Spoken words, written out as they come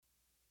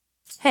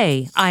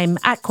Hey, I'm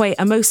Akwe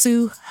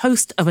Amosu,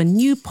 host of a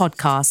new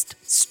podcast,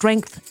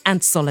 Strength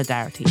and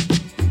Solidarity.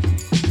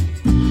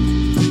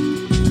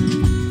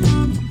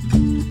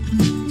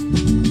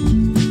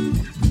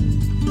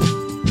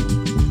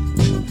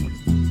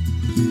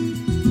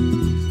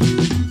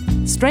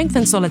 Strength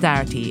and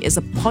Solidarity is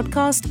a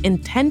podcast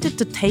intended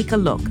to take a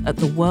look at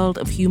the world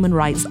of human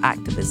rights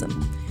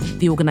activism,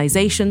 the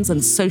organizations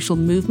and social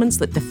movements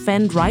that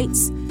defend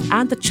rights,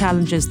 and the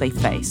challenges they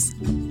face.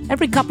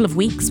 Every couple of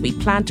weeks, we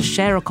plan to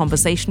share a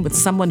conversation with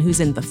someone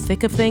who's in the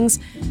thick of things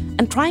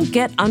and try and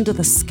get under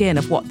the skin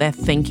of what they're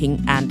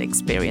thinking and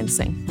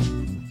experiencing.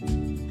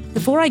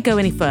 Before I go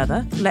any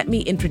further, let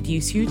me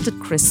introduce you to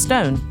Chris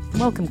Stone.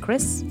 Welcome,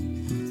 Chris.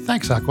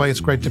 Thanks, Akwe.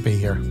 It's great to be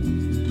here.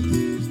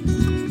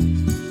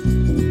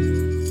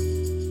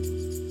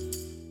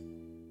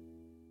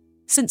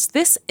 Since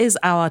this is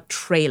our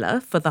trailer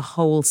for the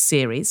whole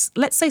series,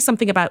 let's say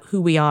something about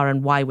who we are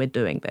and why we're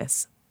doing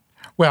this.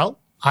 Well,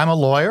 I'm a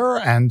lawyer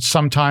and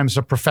sometimes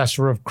a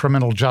professor of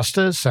criminal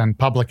justice and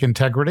public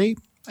integrity,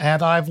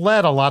 and I've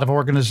led a lot of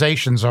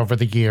organizations over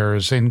the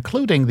years,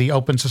 including the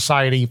Open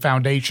Society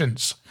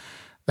Foundations.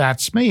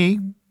 That's me.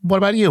 What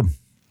about you?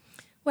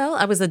 Well,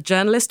 I was a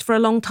journalist for a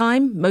long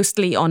time,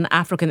 mostly on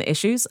African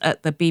issues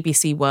at the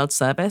BBC World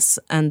Service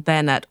and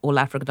then at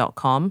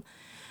allafrica.com.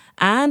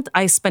 And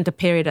I spent a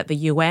period at the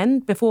UN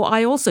before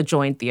I also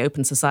joined the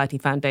Open Society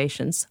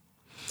Foundations.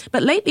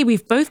 But lately,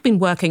 we've both been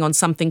working on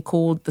something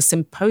called the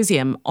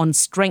Symposium on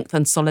Strength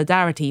and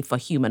Solidarity for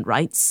Human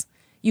Rights.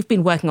 You've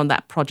been working on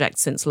that project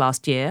since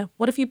last year.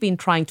 What have you been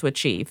trying to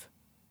achieve?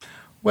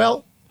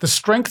 Well, the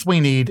strength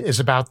we need is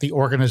about the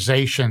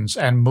organizations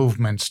and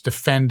movements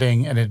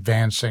defending and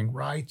advancing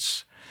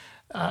rights.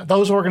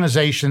 Those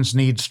organizations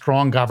need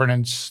strong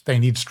governance, they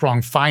need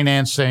strong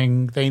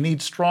financing, they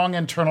need strong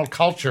internal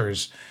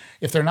cultures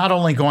if they're not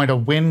only going to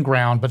win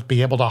ground, but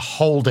be able to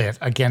hold it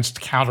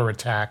against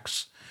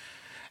counterattacks.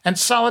 And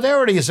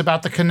solidarity is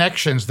about the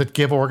connections that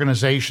give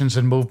organizations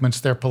and movements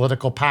their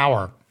political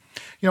power.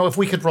 You know, if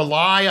we could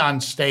rely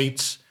on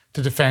states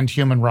to defend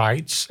human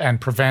rights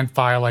and prevent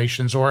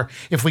violations, or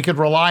if we could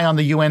rely on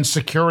the UN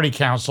Security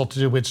Council to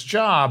do its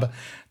job,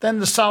 then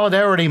the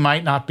solidarity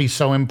might not be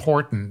so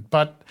important.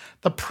 But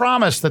the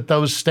promise that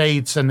those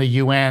states and the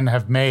UN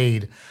have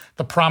made,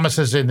 the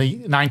promises in the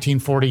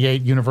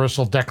 1948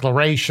 Universal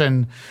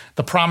Declaration,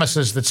 the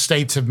promises that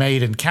states have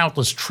made in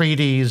countless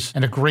treaties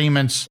and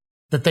agreements,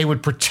 that they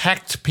would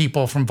protect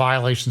people from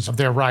violations of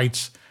their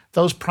rights,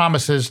 those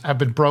promises have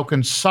been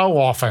broken so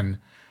often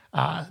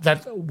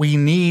that we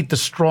need the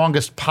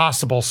strongest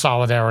possible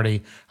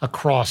solidarity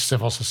across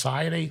civil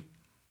society.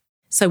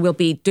 So we'll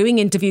be doing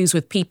interviews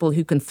with people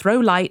who can throw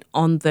light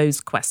on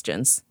those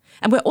questions.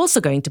 And we're also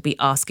going to be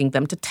asking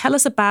them to tell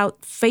us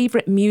about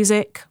favorite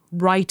music,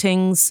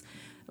 writings,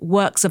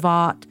 works of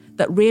art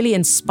that really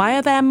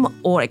inspire them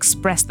or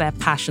express their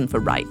passion for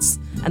rights.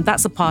 And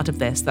that's a part of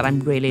this that I'm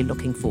really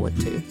looking forward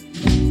to.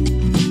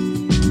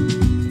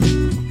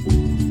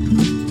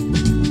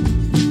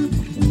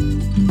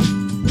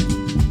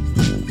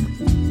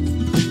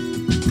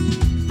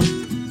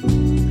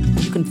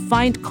 You can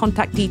find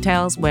contact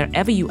details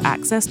wherever you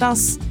accessed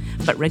us,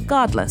 but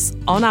regardless,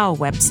 on our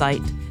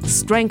website,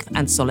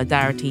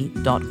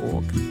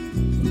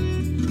 strengthandsolidarity.org.